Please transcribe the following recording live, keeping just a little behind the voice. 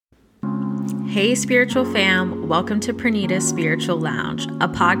Hey, spiritual fam, welcome to Pranita's Spiritual Lounge, a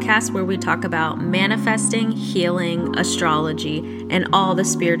podcast where we talk about manifesting, healing, astrology, and all the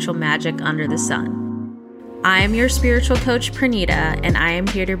spiritual magic under the sun. I am your spiritual coach, Pranita, and I am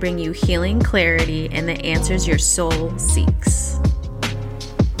here to bring you healing, clarity, and the answers your soul seeks.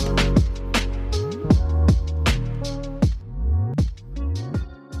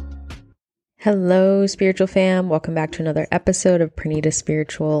 Hello, spiritual fam. Welcome back to another episode of Pranita's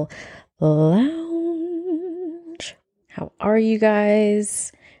Spiritual Lounge. How are you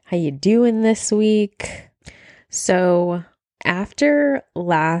guys? How you doing this week? So after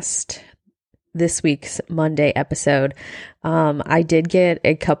this week's Monday episode, I did get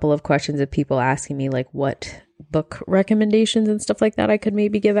a couple of questions of people asking me like what book recommendations and stuff like that I could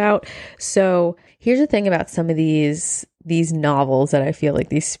maybe give out. So here's the thing about some of these novels that I feel like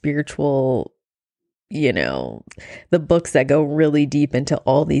these spiritual, the books that go really deep into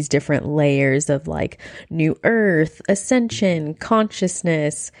all these different layers of like new earth, ascension,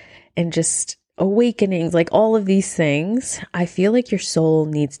 consciousness, and just awakenings, like all of these things. I feel like your soul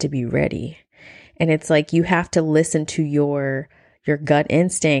needs to be ready. And it's like you have to listen to your gut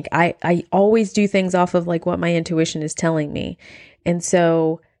instinct. I always do things off of like what my intuition is telling me. And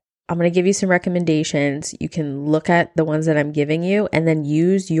so I'm going to give you some recommendations. You can look at the ones that I'm giving you and then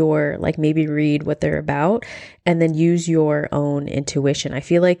use your, like maybe read what they're about and then use your own intuition. I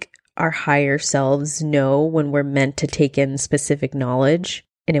feel like our higher selves know when we're meant to take in specific knowledge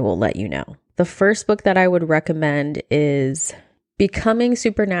and it will let you know. The first book that I would recommend is Becoming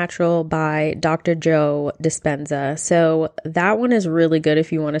Supernatural by Dr. Joe Dispenza. So that one is really good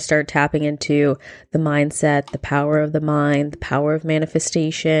if you want to start tapping into the mindset, the power of the mind, the power of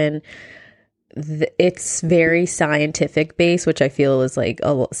manifestation. It's very scientific based, which I feel is like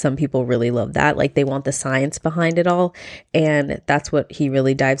some people really love that. Like they want the science behind it all. And that's what he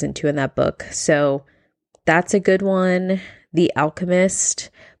really dives into in that book. So that's a good one. The Alchemist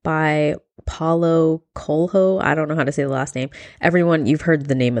by Paulo Coelho. I don't know how to say the last name. Everyone, you've heard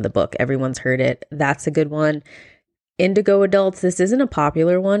the name of the book. Everyone's heard it. That's a good one. Indigo Adults. This isn't a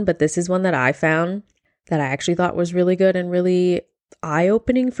popular one, but this is one that I found that I actually thought was really good and really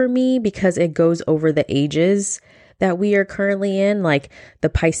eye-opening for me because it goes over the ages that we are currently in, like the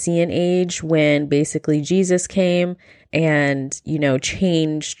Piscean age when basically Jesus came and,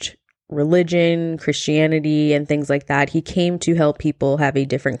 changed religion, Christianity, and things like that. He came to help people have a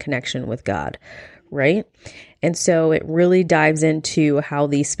different connection with God, right? And so it really dives into how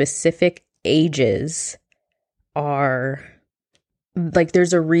these specific ages are, like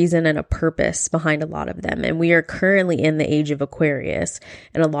there's a reason and a purpose behind a lot of them. And we are currently in the age of Aquarius.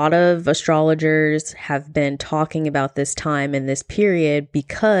 And a lot of astrologers have been talking about this time and this period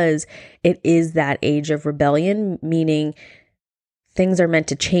because it is that age of rebellion, meaning things are meant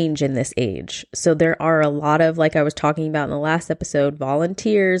to change in this age. So there are a lot of, like I was talking about in the last episode,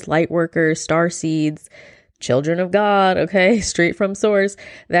 volunteers, light workers, starseeds, children of God, okay, straight from source,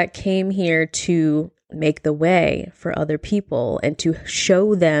 that came here to make the way for other people and to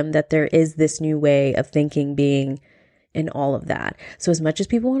show them that there is this new way of thinking, being, and all of that. So as much as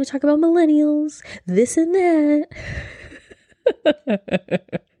people want to talk about millennials, this and that,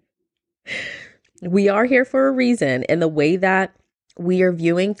 we are here for a reason. And the way that we are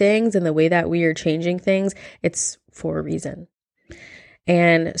viewing things and the way that we are changing things, it's for a reason.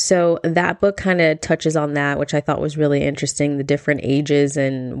 And so that book kind of touches on that, which I thought was really interesting, the different ages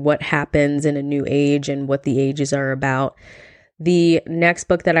and what happens in a new age and what the ages are about. The next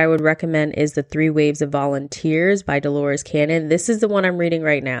book that I would recommend is The Three Waves of Volunteers by Dolores Cannon. This is the one I'm reading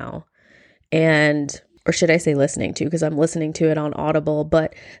right now. Or should I say listening to, because I'm listening to it on Audible,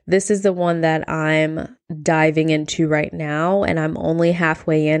 but this is the one that I'm diving into right now, and I'm only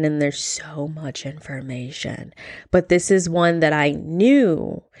halfway in, and there's so much information. But this is one that I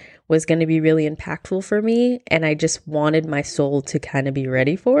knew was going to be really impactful for me, and I just wanted my soul to kind of be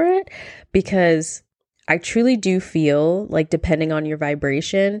ready for it, because I truly do feel like depending on your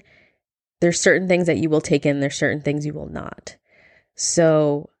vibration, there's certain things that you will take in, there's certain things you will not.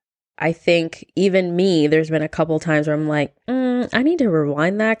 So I think even me, there's been a couple times where I'm like, I need to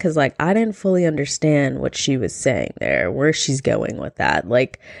rewind that because like I didn't fully understand what she was saying there, where she's going with that.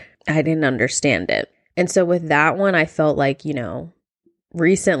 Like I didn't understand it. And so with that one, I felt like,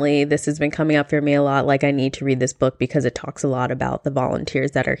 recently this has been coming up for me a lot. Like I need to read this book because it talks a lot about the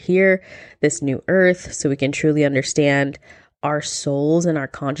volunteers that are here, this new earth, so we can truly understand our souls and our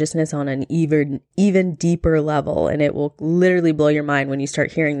consciousness on an even deeper level. And it will literally blow your mind when you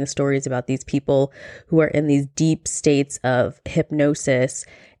start hearing the stories about these people who are in these deep states of hypnosis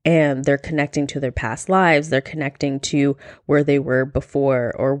and they're connecting to their past lives. They're connecting to where they were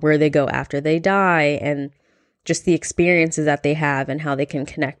before or where they go after they die, and just the experiences that they have and how they can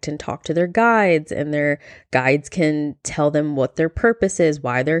connect and talk to their guides, and their guides can tell them what their purpose is,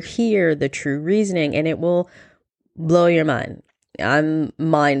 why they're here, the true reasoning, and it will blow your mind. I'm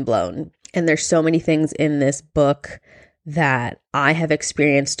mind blown. And there's so many things in this book that I have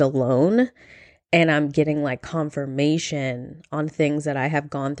experienced alone, and I'm getting like confirmation on things that I have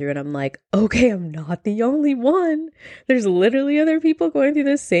gone through, and I'm like, okay, I'm not the only one. There's literally other people going through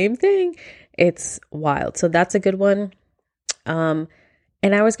the same thing. It's wild. So that's a good one. And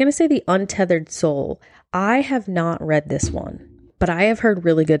I was going to say The Untethered Soul. I have not read this one, but I have heard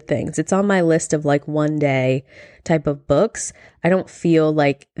really good things. It's on my list of like one day type of books. I don't feel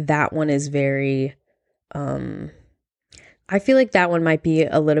like that one is very, I feel like that one might be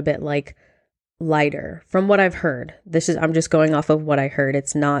a little bit like lighter from what I've heard. I'm just going off of what I heard.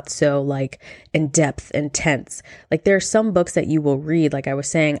 It's not so like in depth, intense. Like there are some books that you will read, like I was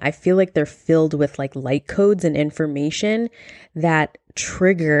saying, I feel like they're filled with like light codes and information that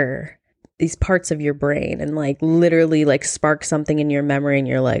trigger these parts of your brain and like literally like spark something in your memory, and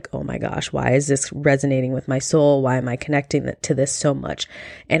you're like, oh my gosh, why is this resonating with my soul? Why am I connecting to this so much?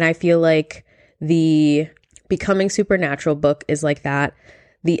 And I feel like the Becoming Supernatural book is like that.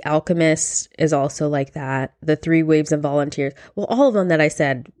 The Alchemist is also like that. The 3 Waves of Volunteers. Well, all of them that I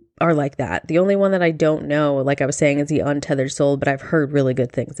said are like that. The only one that I don't know, like I was saying, is The Untethered Soul, but I've heard really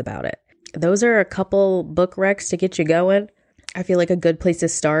good things about it. Those are a couple book recs to get you going. I feel like a good place to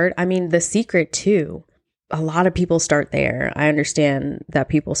start. I mean, The Secret too. A lot of people start there. I understand that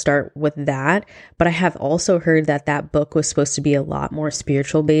people start with that, but I have also heard that that book was supposed to be a lot more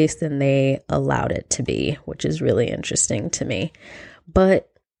spiritual based than they allowed it to be, which is really interesting to me. But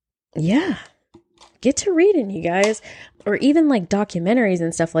yeah, get to reading, you guys. Or even like documentaries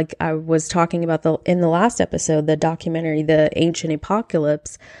and stuff, like I was talking about in the last episode, the documentary, The Ancient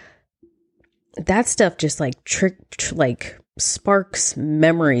Apocalypse. That stuff just like sparks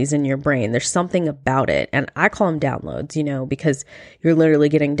memories in your brain. There's something about it. And I call them downloads, because you're literally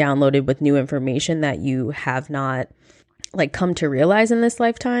getting downloaded with new information that you have not like come to realize in this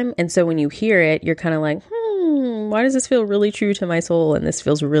lifetime. And so when you hear it, you're kind of like, why does this feel really true to my soul? And this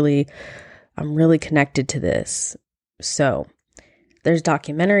feels I'm really connected to this. So there's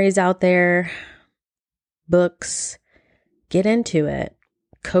documentaries out there, books, get into it.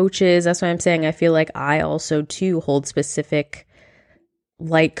 Coaches, that's what I'm saying. I feel like I also too hold specific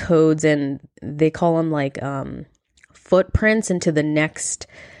light codes, and they call them like footprints into the next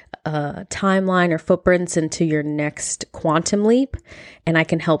timeline, or footprints into your next quantum leap. And I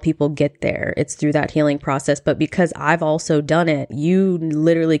can help people get there. It's through that healing process. But because I've also done it, you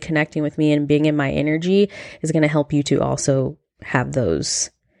literally connecting with me and being in my energy is going to help you to also have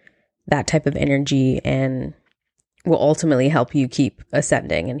that type of energy, and will ultimately help you keep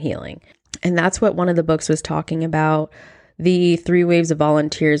ascending and healing. And that's what one of the books was talking about, the 3 Waves of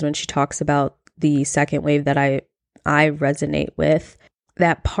Volunteers, when she talks about the second wave that I resonate with.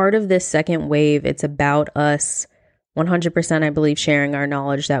 That part of this second wave, it's about us 100%, I believe, sharing our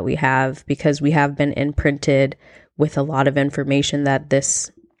knowledge that we have, because we have been imprinted with a lot of information that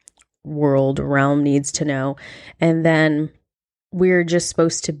this world realm needs to know. And then we're just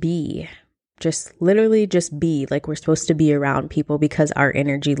supposed to be. Just literally just be, like we're supposed to be around people because our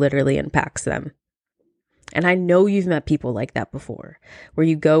energy literally impacts them. And I know you've met people like that before, where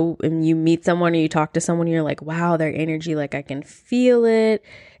you go and you meet someone or you talk to someone and you're like, wow, their energy, like I can feel it.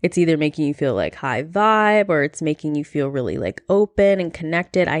 It's either making you feel like high vibe, or it's making you feel really like open and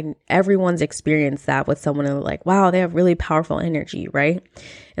connected. Everyone's experienced that with someone, and like, wow, they have really powerful energy, right?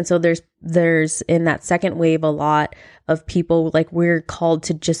 And so there's in that second wave a lot of people, like we're called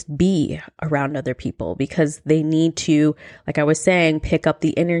to just be around other people because they need to, like I was saying, pick up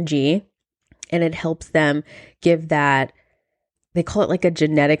the energy. And it helps them give that, they call it like a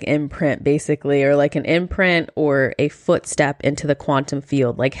genetic imprint, basically, or like an imprint or a footstep into the quantum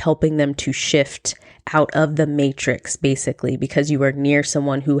field, like helping them to shift out of the matrix, basically, because you are near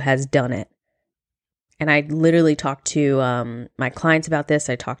someone who has done it. And I literally talk to my clients about this.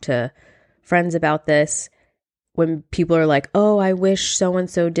 I talk to friends about this. When people are like, oh, I wish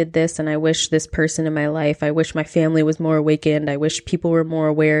so-and-so did this, and I wish this person in my life, I wish my family was more awakened, I wish people were more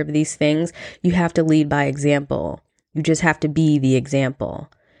aware of these things. You have to lead by example. You just have to be the example,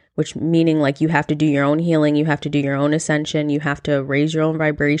 which meaning like you have to do your own healing, you have to do your own ascension, you have to raise your own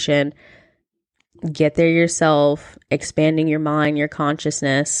vibration, get there yourself, expanding your mind, your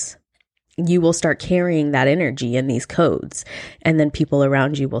consciousness. You will start carrying that energy in these codes, and then people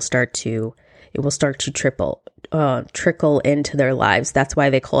around you will start to it will start to trickle into their lives. That's why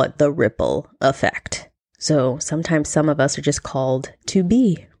they call it the ripple effect. So sometimes some of us are just called to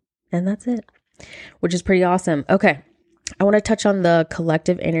be, and that's it, which is pretty awesome. Okay. I want to touch on the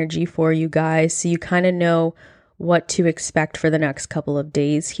collective energy for you guys so you kind of know what to expect for the next couple of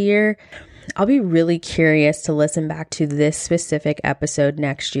days here. I'll be really curious to listen back to this specific episode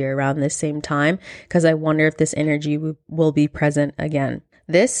next year around this same time, because I wonder if this energy will be present again.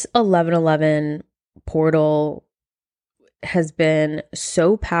 This 1111 portal has been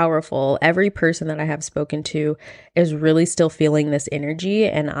so powerful. Every person that I have spoken to is really still feeling this energy.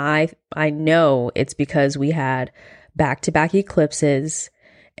 And I know it's because we had back-to-back eclipses.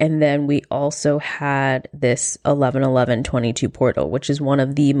 And then we also had this 11-11-22 portal, which is one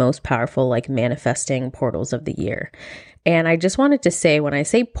of the most powerful, like, manifesting portals of the year. And I just wanted to say, when I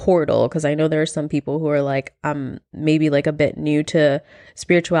say portal, because I know there are some people who are like, maybe like a bit new to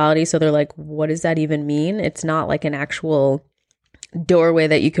spirituality. So they're like, what does that even mean? It's not like an actual doorway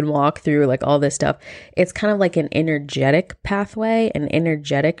that you can walk through, like all this stuff. It's kind of like an energetic pathway, an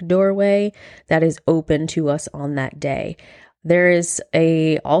energetic doorway that is open to us on that day. There is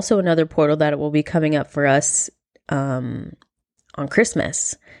also another portal that will be coming up for us on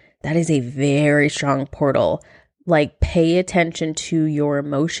Christmas. That is a very strong portal. Like, pay attention to your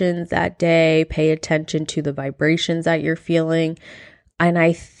emotions that day. Pay attention to the vibrations that you're feeling. And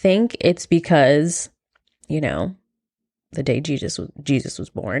I think it's because, the day Jesus was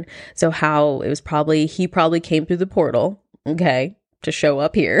born. So he probably came through the portal, okay, to show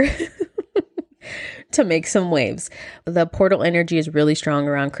up here to make some waves. The portal energy is really strong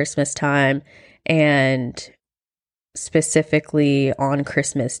around Christmas time, and specifically on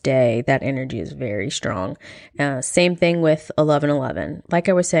Christmas Day, that energy is very strong. Same thing with 11:11. Like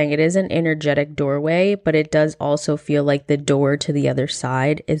I was saying, it is an energetic doorway, but it does also feel like the door to the other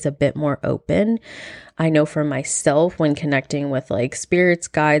side is a bit more open. I know for myself, when connecting with like spirits,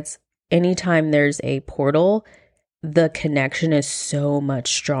 guides, anytime there's a portal, the connection is so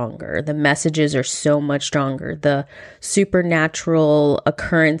much stronger. The messages are so much stronger. The supernatural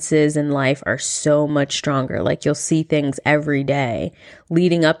occurrences in life are so much stronger. Like, you'll see things every day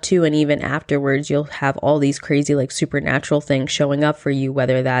leading up to, and even afterwards, you'll have all these crazy like supernatural things showing up for you,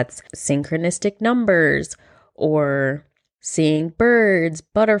 whether that's synchronistic numbers or seeing birds,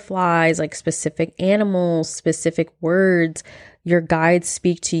 butterflies, like specific animals, specific words. Your guides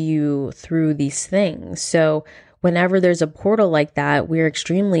speak to you through these things. So whenever there's a portal like that, we're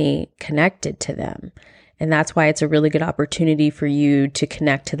extremely connected to them. And that's why it's a really good opportunity for you to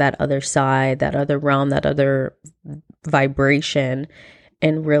connect to that other side, that other realm, that other vibration,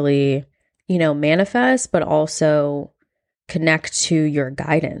 and really, manifest, but also connect to your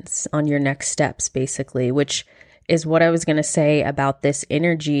guidance on your next steps, basically, which is what I was going to say about this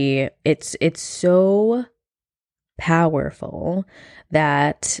energy. It's so powerful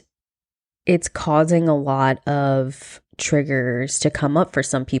that it's causing a lot of triggers to come up for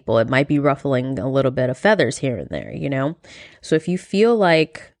some people. It might be ruffling a little bit of feathers here and there, So if you feel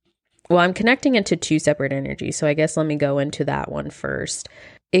like, I'm connecting into two separate energies. So I guess let me go into that one first.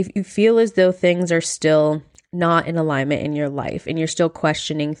 If you feel as though things are still not in alignment in your life, and you're still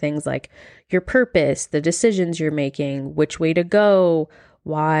questioning things like your purpose, the decisions you're making, which way to go,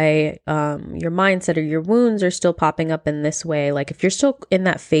 why your mindset or your wounds are still popping up in this way. Like, if you're still in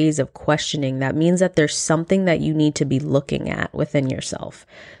that phase of questioning, that means that there's something that you need to be looking at within yourself.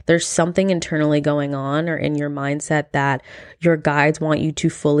 There's something internally going on or in your mindset that your guides want you to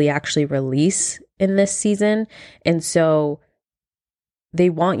fully actually release in this season. And so they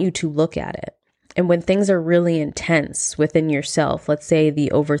want you to look at it. And when things are really intense within yourself, let's say the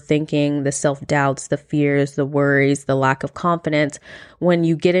overthinking, the self-doubts, the fears, the worries, the lack of confidence, when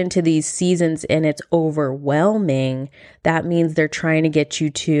you get into these seasons and it's overwhelming, that means they're trying to get you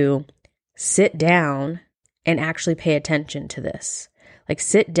to sit down and actually pay attention to this. Like,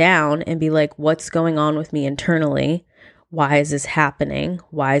 sit down and be like, what's going on with me internally? Why is this happening?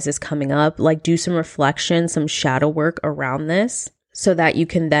 Why is this coming up? Like, do some reflection, some shadow work around this, so that you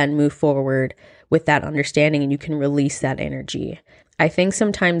can then move forward with that understanding and you can release that energy. I think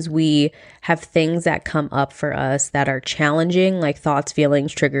sometimes we have things that come up for us that are challenging, like thoughts,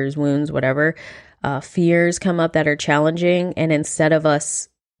 feelings, triggers, wounds, whatever. Fears come up that are challenging. And instead of us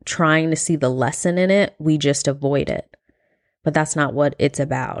trying to see the lesson in it, we just avoid it. But that's not what it's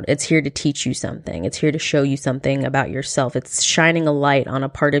about. It's here to teach you something. It's here to show you something about yourself. It's shining a light on a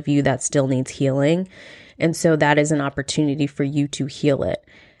part of you that still needs healing. And so that is an opportunity for you to heal it.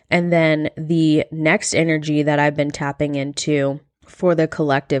 And then the next energy that I've been tapping into for the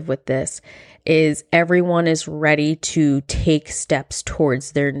collective with this is everyone is ready to take steps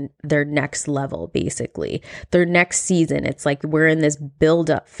towards their next level, basically their next season. It's like we're in this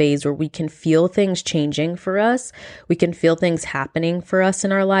build up phase where we can feel things changing for us. We can feel things happening for us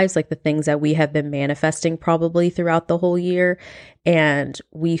in our lives, like the things that we have been manifesting probably throughout the whole year. And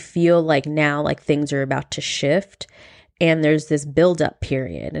we feel like now like things are about to shift. And there's this build-up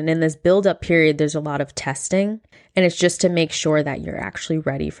period. And in this build-up period, there's a lot of testing. And it's just to make sure that you're actually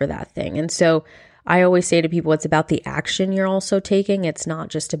ready for that thing. And so I always say to people, it's about the action you're also taking. It's not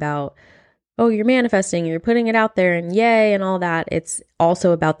just about, oh, you're manifesting, you're putting it out there and yay and all that. It's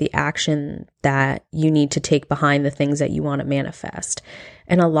also about the action that you need to take behind the things that you want to manifest.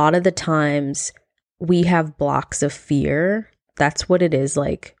 And a lot of the times we have blocks of fear. That's what it is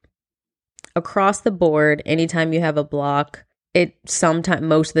like. Across the board, anytime you have a block, it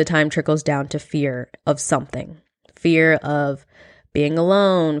most of the time trickles down to fear of something. Fear of being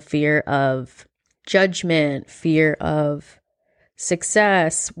alone, fear of judgment, fear of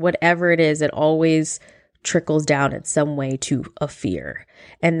success, whatever it is, it always trickles down in some way to a fear.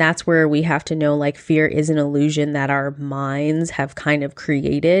 And that's where we have to know, like, fear is an illusion that our minds have kind of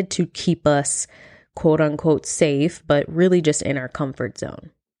created to keep us quote unquote safe, but really just in our comfort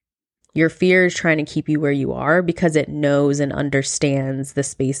zone. Your fear is trying to keep you where you are because it knows and understands the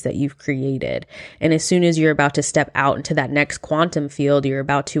space that you've created. And as soon as you're about to step out into that next quantum field, you're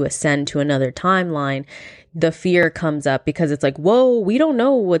about to ascend to another timeline, the fear comes up because it's like, whoa, we don't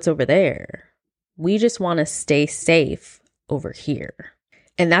know what's over there. We just want to stay safe over here.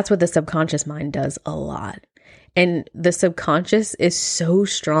 And that's what the subconscious mind does a lot. And the subconscious is so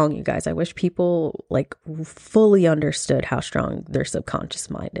strong, you guys. I wish people like fully understood how strong their subconscious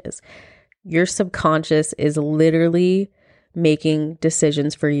mind is. Your subconscious is literally making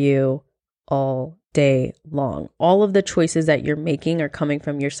decisions for you all day long. All of the choices that you're making are coming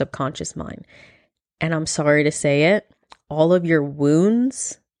from your subconscious mind. And I'm sorry to say it, all of your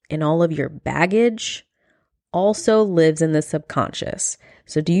wounds and all of your baggage also lives in the subconscious.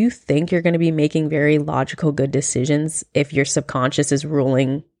 So do you think you're going to be making very logical, good decisions if your subconscious is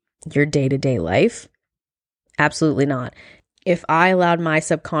ruling your day-to-day life? Absolutely not. If I allowed my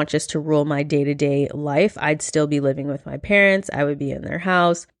subconscious to rule my day-to-day life, I'd still be living with my parents. I would be in their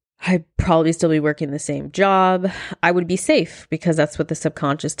house. I'd probably still be working the same job. I would be safe because that's what the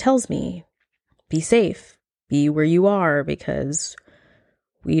subconscious tells me. Be safe. Be where you are because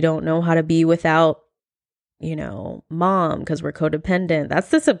we don't know how to be without mom, because we're codependent. That's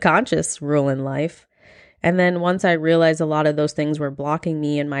the subconscious rule in life. And then once I realized a lot of those things were blocking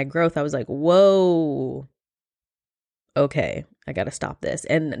me in my growth, I was like, whoa, okay, I got to stop this.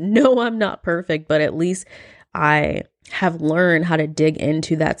 And no, I'm not perfect, but at least I have learned how to dig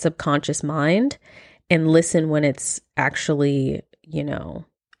into that subconscious mind and listen when it's actually,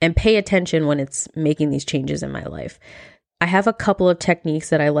 and pay attention when it's making these changes in my life. I have a couple of techniques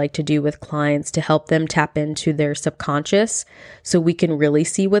that I like to do with clients to help them tap into their subconscious so we can really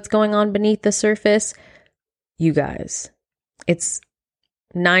see what's going on beneath the surface. You guys, it's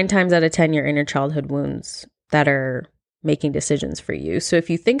 9 times out of 10 your inner childhood wounds that are making decisions for you. So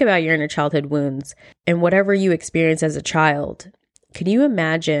if you think about your inner childhood wounds and whatever you experienced as a child, can you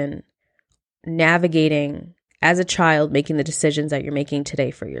imagine navigating as a child, making the decisions that you're making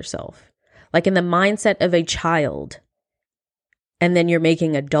today for yourself? Like in the mindset of a child. And then you're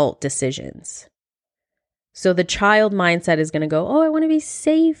making adult decisions. So the child mindset is going to go, oh, I want to be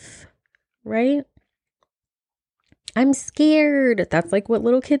safe, right? I'm scared. That's like what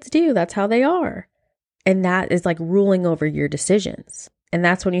little kids do. That's how they are. And that is like ruling over your decisions. And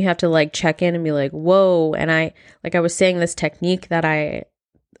that's when you have to like check in and be like, whoa. And I was saying, this technique that I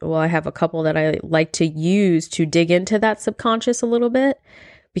have a couple that I like to use to dig into that subconscious a little bit.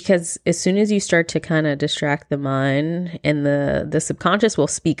 Because as soon as you start to kind of distract the mind and the subconscious will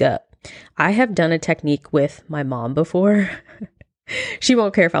speak up. I have done a technique with my mom before. She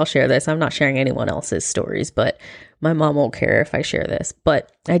won't care if I'll share this. I'm not sharing anyone else's stories, but my mom won't care if I share this.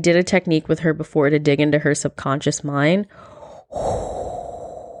 But I did a technique with her before to dig into her subconscious mind.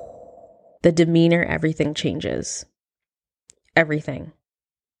 The demeanor, everything changes. Everything.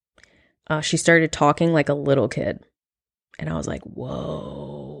 She started talking like a little kid. And I was like,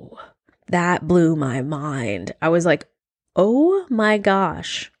 whoa, that blew my mind. I was like, oh my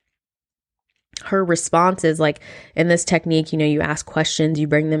gosh. Her response is like, in this technique, you ask questions, you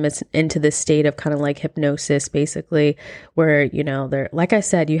bring them into this state of kind of like hypnosis, basically, where, they're, like I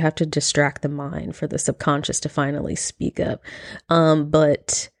said, you have to distract the mind for the subconscious to finally speak up.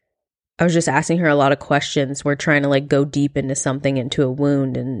 But I was just asking her a lot of questions. We're trying to like go deep into something, into a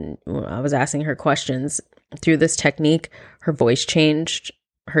wound. And I was asking her questions. through this technique, her voice changed,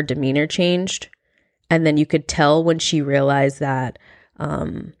 her demeanor changed. And then you could tell when she realized that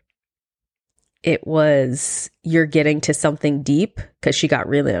it was, you're getting to something deep, because she got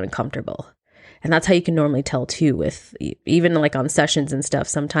really uncomfortable. And that's how you can normally tell too, with even like on sessions and stuff.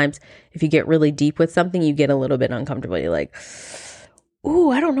 Sometimes if you get really deep with something, you get a little bit uncomfortable. You're like,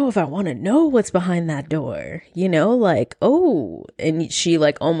 ooh, I don't know if I want to know what's behind that door, like, oh, and she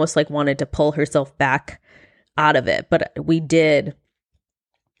like almost like wanted to pull herself back out of it. But we did,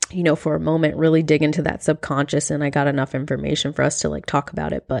 for a moment, really dig into that subconscious, and I got enough information for us to like talk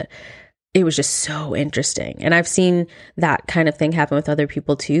about it. But it was just so interesting. And I've seen that kind of thing happen with other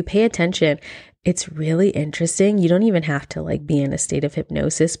people too. Pay attention. It's really interesting. You don't even have to like be in a state of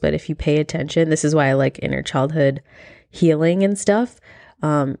hypnosis, but if you pay attention, this is why I like inner childhood healing and stuff.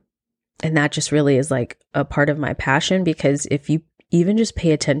 And that just really is like a part of my passion, because if you even just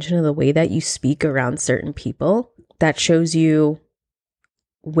pay attention to the way that you speak around certain people, that shows you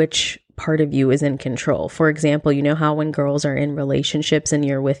which part of you is in control. For example, you know how when girls are in relationships and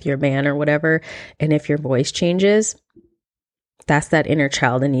you're with your man or whatever, and if your voice changes, that's that inner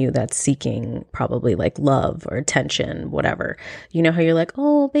child in you that's seeking probably like love or attention, whatever. You know how you're like,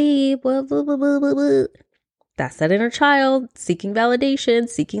 oh, babe, blah, blah, blah, blah, blah, blah. That's that inner child seeking validation,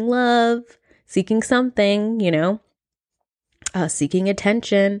 seeking love, seeking something, seeking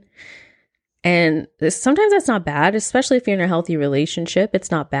attention. And sometimes that's not bad, especially if you're in a healthy relationship. It's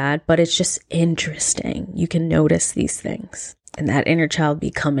not bad, but it's just interesting. You can notice these things, and that inner child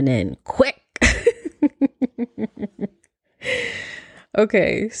be coming in quick.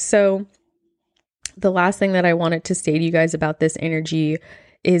 Okay, so the last thing that I wanted to say to you guys about this energy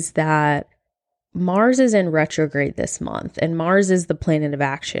is that Mars is in retrograde this month, and Mars is the planet of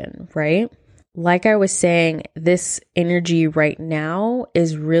action, right? Like I was saying, this energy right now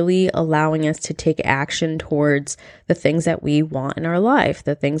is really allowing us to take action towards the things that we want in our life,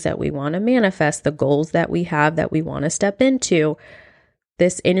 the things that we want to manifest, the goals that we have that we want to step into.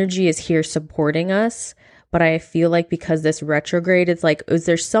 This energy is here supporting us. But I feel like because this retrograde, it's like, is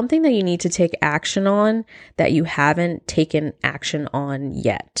there something that you need to take action on that you haven't taken action on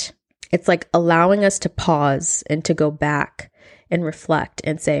yet? It's like allowing us to pause and to go back and reflect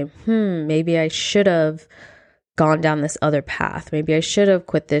and say, maybe I should have gone down this other path. Maybe I should have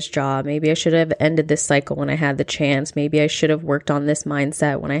quit this job. Maybe I should have ended this cycle when I had the chance. Maybe I should have worked on this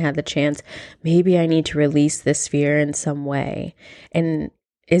mindset when I had the chance. Maybe I need to release this fear in some way. And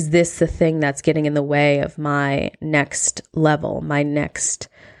is this the thing that's getting in the way of my next level, my next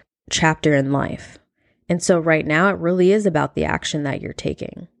chapter in life? And so right now, it really is about the action that you're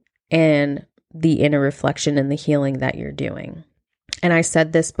taking and the inner reflection and the healing that you're doing. And I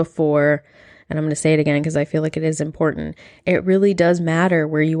said this before, and I'm going to say it again because I feel like it is important. It really does matter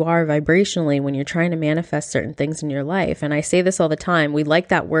where you are vibrationally when you're trying to manifest certain things in your life. And I say this all the time. We like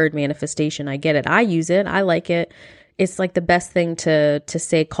that word manifestation. I get it. I use it. I like it. It's like the best thing to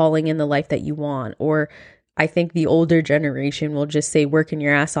say, calling in the life that you want. Or I think the older generation will just say, working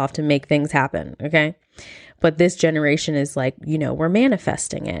your ass off to make things happen. Okay. But this generation is like, we're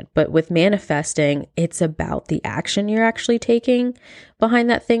manifesting it. But with manifesting, it's about the action you're actually taking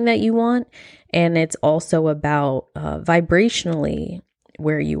behind that thing that you want. And it's also about vibrationally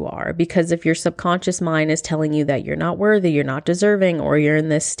where you are. Because if your subconscious mind is telling you that you're not worthy, you're not deserving, or you're in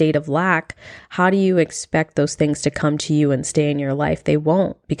this state of lack, how do you expect those things to come to you and stay in your life? They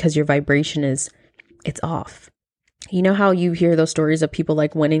won't, because your vibration it's off. You know how you hear those stories of people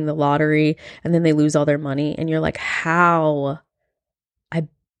like winning the lottery and then they lose all their money, and you're like, how?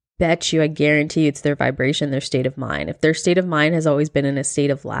 I guarantee you it's their vibration, their state of mind. If their state of mind has always been in a state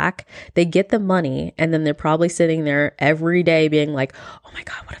of lack, they get the money and then they're probably sitting there every day being like, oh my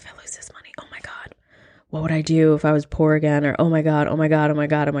God, what if I lose this money? Oh my God, what would I do if I was poor again? Or, oh my God, oh my God, oh my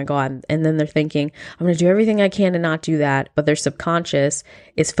God, oh my God. And then they're thinking, I'm going to do everything I can to not do that. But their subconscious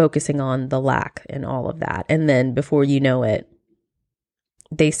is focusing on the lack and all of that. And then before you know it,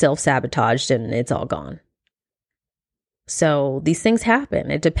 they self-sabotaged and it's all gone. So these things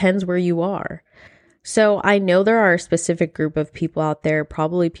happen. It depends where you are. So I know there are a specific group of people out there,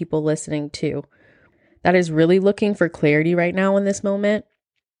 probably people listening too, that is really looking for clarity right now in this moment,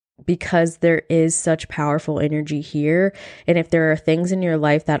 because there is such powerful energy here. And if there are things in your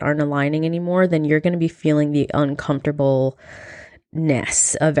life that aren't aligning anymore, then you're going to be feeling the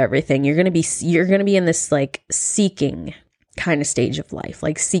uncomfortableness of everything. You're going to be in this like seeking kind of stage of life,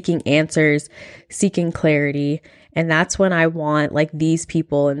 like seeking answers, seeking clarity. And that's when I want like these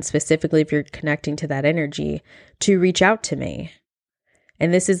people, and specifically if you're connecting to that energy, to reach out to me.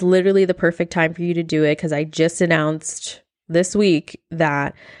 And this is literally the perfect time for you to do it, because I just announced this week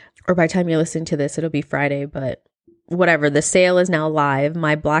that or by the time you're listening to this, it'll be Friday, but whatever. The sale is now live.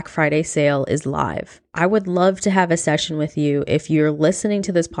 My Black Friday sale is live. I would love to have a session with you. If you're listening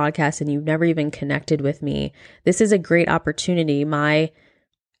to this podcast and you've never even connected with me, this is a great opportunity. My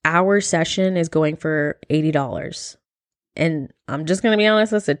hour session is going for $80. And I'm just going to be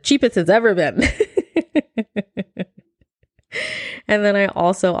honest, that's the cheapest it's ever been. And then I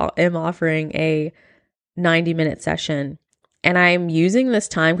also am offering a 90-minute session. And I'm using this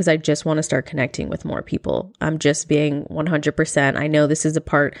time because I just want to start connecting with more people. I'm just being 100%. I know this is a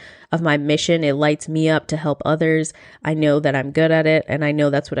part of my mission. It lights me up to help others. I know that I'm good at it, and I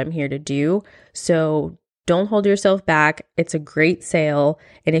know that's what I'm here to do. So don't hold yourself back. It's a great sale.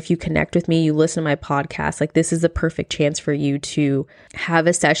 And if you connect with me, you listen to my podcast, like this is a perfect chance for you to have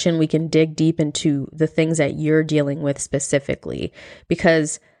a session. We can dig deep into the things that you're dealing with specifically,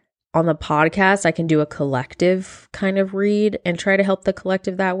 because on the podcast, I can do a collective kind of read and try to help the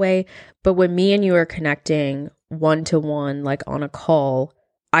collective that way. But when me and you are connecting one-to-one, like on a call,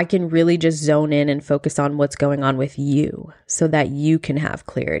 I can really just zone in and focus on what's going on with you so that you can have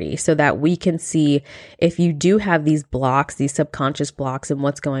clarity, so that we can see if you do have these blocks, these subconscious blocks, and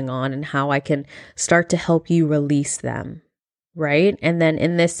what's going on and how I can start to help you release them. Right. And then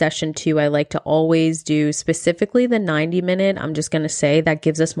in this session too, I like to always do specifically the 90-minute. I'm just going to say that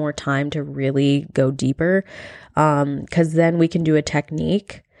gives us more time to really go deeper. Because then we can do a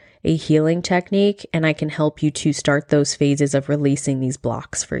technique, a healing technique, and I can help you to start those phases of releasing these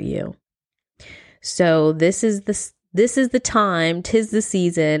blocks for you. So this is the time, 'tis the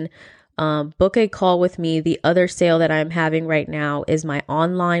season. Book a call with me. The other sale that I'm having right now is my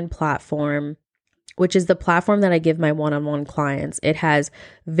online platform, which is the platform that I give my one-on-one clients. It has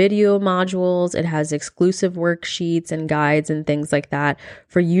video modules, it has exclusive worksheets and guides and things like that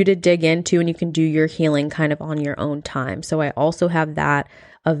for you to dig into, and you can do your healing kind of on your own time. So I also have that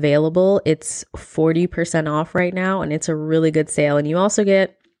available. It's 40% off right now, and it's a really good sale. And you also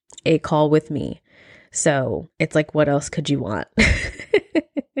get a call with me. So it's like, what else could you want?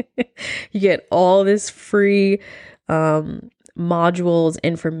 You get all this free modules,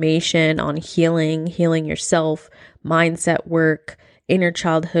 information on healing yourself, mindset work, inner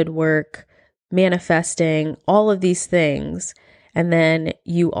childhood work, manifesting, all of these things. And then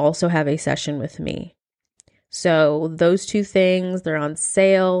you also have a session with me. So those two things, they're on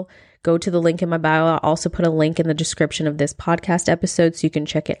sale. Go to the link in my bio. I'll also put a link in the description of this podcast episode so you can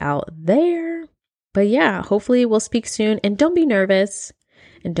check it out there. But yeah, hopefully we'll speak soon. And don't be nervous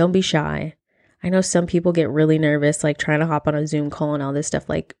and don't be shy. I know some people get really nervous, like trying to hop on a Zoom call and all this stuff.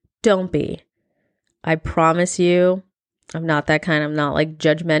 Like, don't be. I promise you, I'm not that kind. I'm not like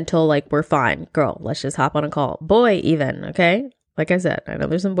judgmental, like we're fine. Girl, let's just hop on a call. Boy, even, okay? Like I said, I know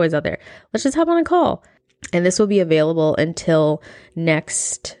there's some boys out there. Let's just hop on a call. And this will be available until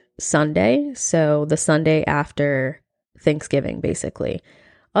next Sunday. So the Sunday after Thanksgiving, basically.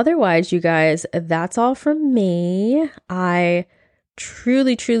 Otherwise, you guys, that's all from me. I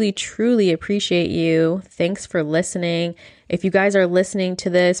truly appreciate you. Thanks for listening. If you guys are listening to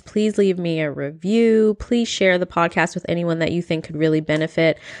this, please leave me a review. Please share the podcast with anyone that you think could really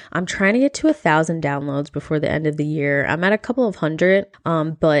benefit. I'm trying to get to 1,000 downloads before the end of the year. I'm at a couple of hundred,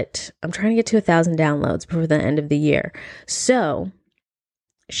 but I'm trying to get to 1,000 downloads before the end of the year. So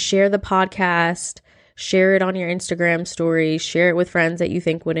share the podcast, share it on your Instagram stories, share it with friends that you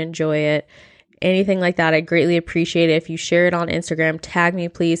think would enjoy it. Anything like that, I greatly appreciate it. If you share it on Instagram, tag me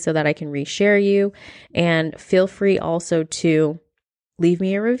please so that I can reshare you. And feel free also to leave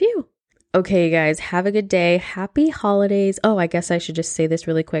me a review. Okay, guys, have a good day. Happy holidays. Oh, I guess I should just say this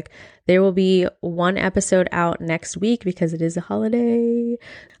really quick. There will be one episode out next week because it is a holiday.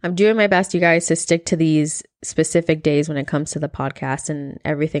 I'm doing my best, you guys, to stick to these specific days when it comes to the podcast and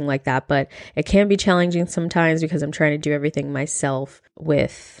everything like that. But it can be challenging sometimes because I'm trying to do everything myself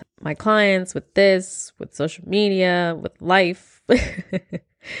with my clients, with this, with social media, with life.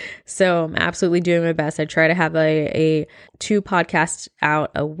 So I'm absolutely doing my best. I try to have a 2 podcasts out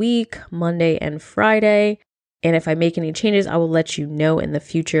a week, Monday and Friday. And if I make any changes, I will let you know in the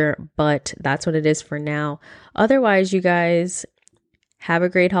future, but that's what it is for now. Otherwise, you guys, have a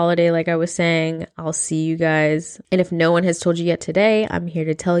great holiday. Like I was saying, I'll see you guys. And if no one has told you yet today, I'm here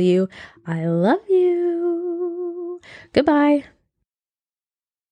to tell you, I love you. Goodbye.